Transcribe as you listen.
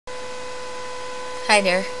Hi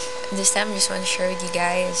there. This time I just want to share with you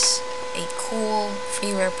guys a cool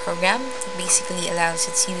freeware program that basically allows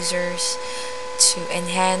its users to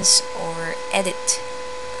enhance or edit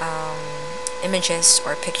um, images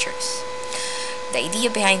or pictures. The idea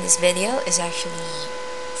behind this video is actually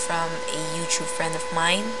from a YouTube friend of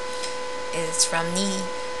mine. It's from Ni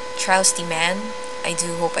Trousty Man. I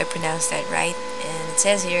do hope I pronounced that right. And it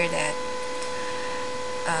says here that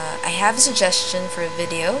I have a suggestion for a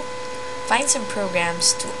video. Find some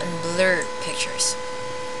programs to unblur pictures.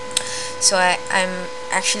 So I'm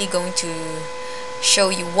actually going to show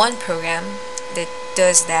you one program that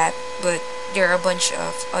does that, but there are a bunch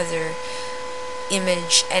of other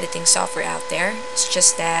image editing software out there. It's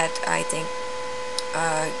just that I think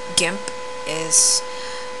GIMP is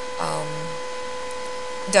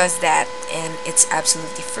does that, and it's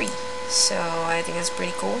absolutely free. So I think that's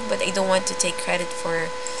pretty cool, but I don't want to take credit for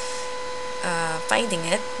finding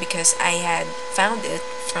it, because I had found it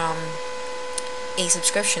from a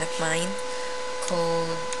subscription of mine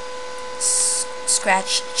called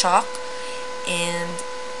Scratch Chalk, and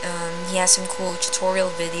he has some cool tutorial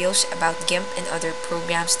videos about GIMP and other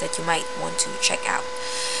programs that you might want to check out.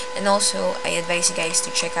 And also, I advise you guys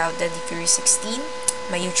to check out Deadly Fury 16,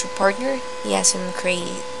 my YouTube partner. He has some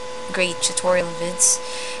great tutorial vids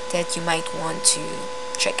that you might want to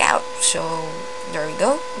check out. So there we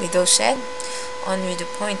go. With those said, on with the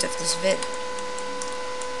point of this vid.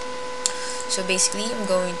 So basically, I'm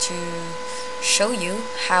going to show you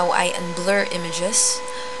how I unblur images,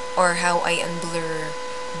 or how I unblur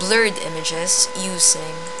blurred images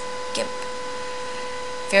using GIMP.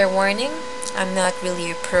 Fair warning, I'm not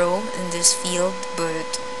really a pro in this field,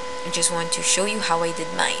 but I just want to show you how I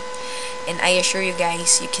did mine. And I assure you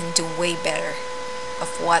guys, you can do way better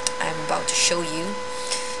of what I'm about to show you.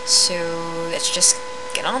 So let's just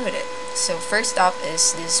get on with it. So first off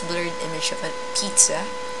is this blurred image of a pizza.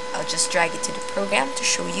 I'll just drag it to the program to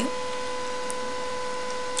show you.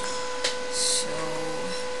 So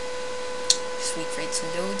just wait for it to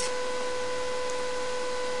load.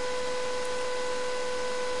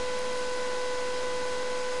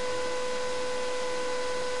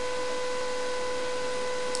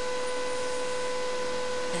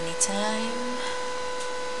 Anytime.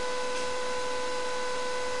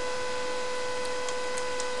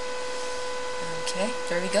 Okay,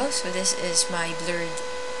 there we go. So this is my blurred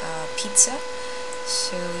pizza.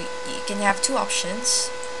 So you can have two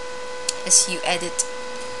options as you edit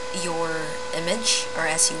your image, or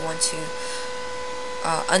as you want to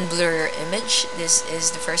unblur your image. This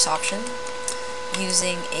is the first option,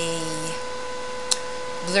 using a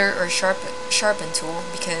blur or sharpen tool,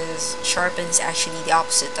 because sharpen is actually the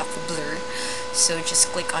opposite of a blur. So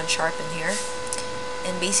just click on sharpen here,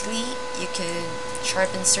 and basically you can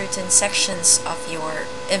sharpen certain sections of your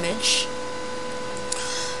image,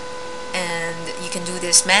 and you can do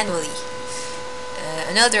this manually.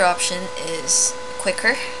 Another option is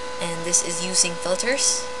quicker, and this is using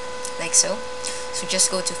filters, like so. So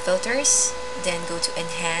just go to filters, then go to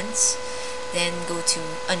enhance, then go to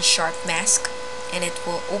unsharp mask, and it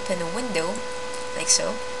will open a window like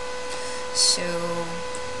so. So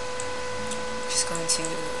I'm just going to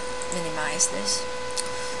minimize this.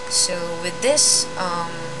 So with this,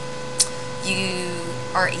 you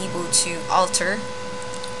are able to alter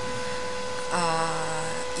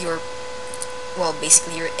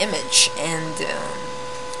basically your image, and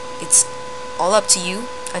it's all up to you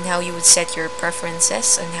on how you would set your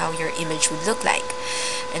preferences and how your image would look like.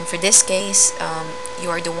 And for this case, you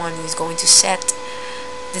are the one who is going to set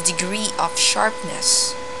the degree of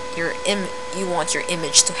sharpness you want your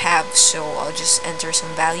image to have. So I'll just enter some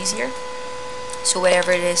values here. So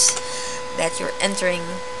whatever it is that you're entering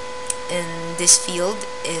in this field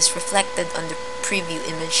is reflected on the preview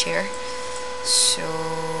image here. So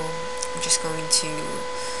I'm just going to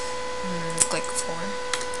click 4.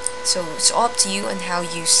 So it's all up to you on how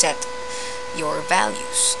you set your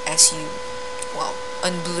values as you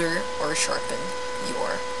unblur or sharpen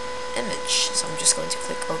your image. So I'm just going to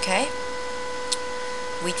click OK.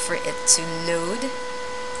 Wait for it to load,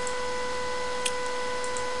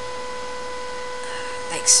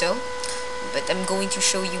 like so. But I'm going to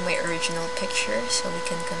show you my original picture so we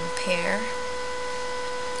can compare.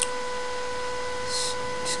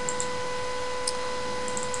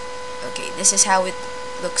 Okay, this is how it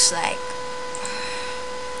looks like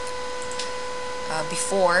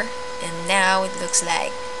before, and now it looks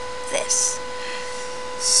like this.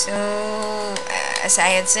 So as I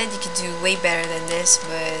had said, you could do way better than this,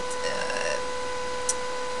 but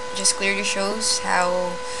just clearly shows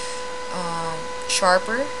how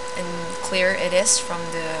sharper and clear it is from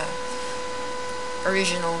the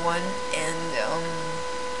original one, and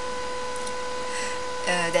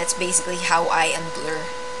that's basically how I unblur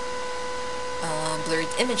blurred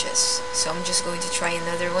images. So I'm just going to try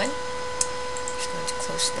another one. Just going to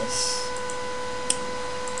close this.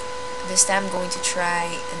 This time I'm going to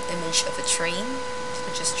try an image of a train.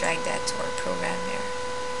 So just drag that to our program here.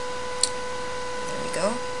 There we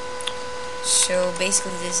go. So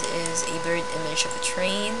basically this is a blurred image of a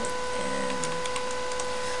train, and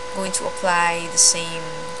I'm going to apply the same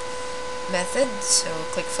method. So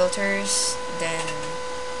click filters, then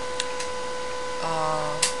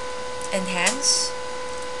enhance,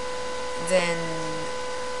 then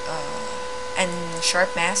and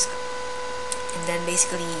sharp mask, and then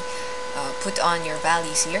basically put on your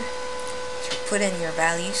values here. So put in your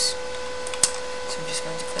values. So I'm just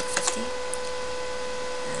going to click 50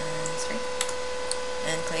 and 3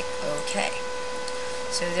 and click OK.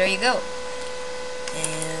 So there you go.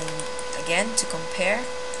 And again, to compare,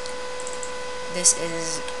 this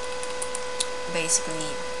is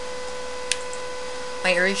basically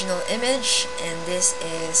my original image, and this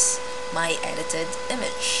is my edited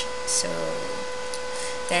image. So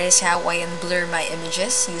that is how I unblur my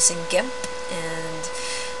images using GIMP. And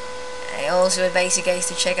I also advise you guys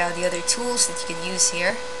to check out the other tools that you could use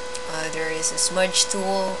here. There is a smudge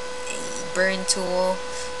tool, a burn tool,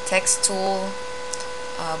 text tool,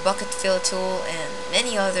 bucket fill tool, and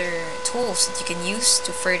many other tools that you can use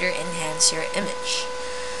to further enhance your image.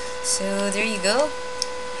 So there you go.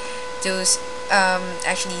 Those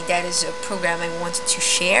actually, that is a program I wanted to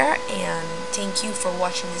share, and thank you for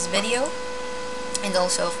watching this video. And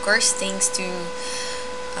also, of course, thanks to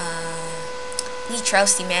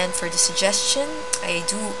Trousty Man for the suggestion. I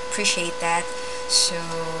do appreciate that. So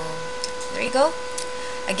there you go.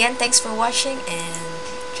 Again, thanks for watching, and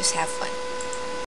just have fun.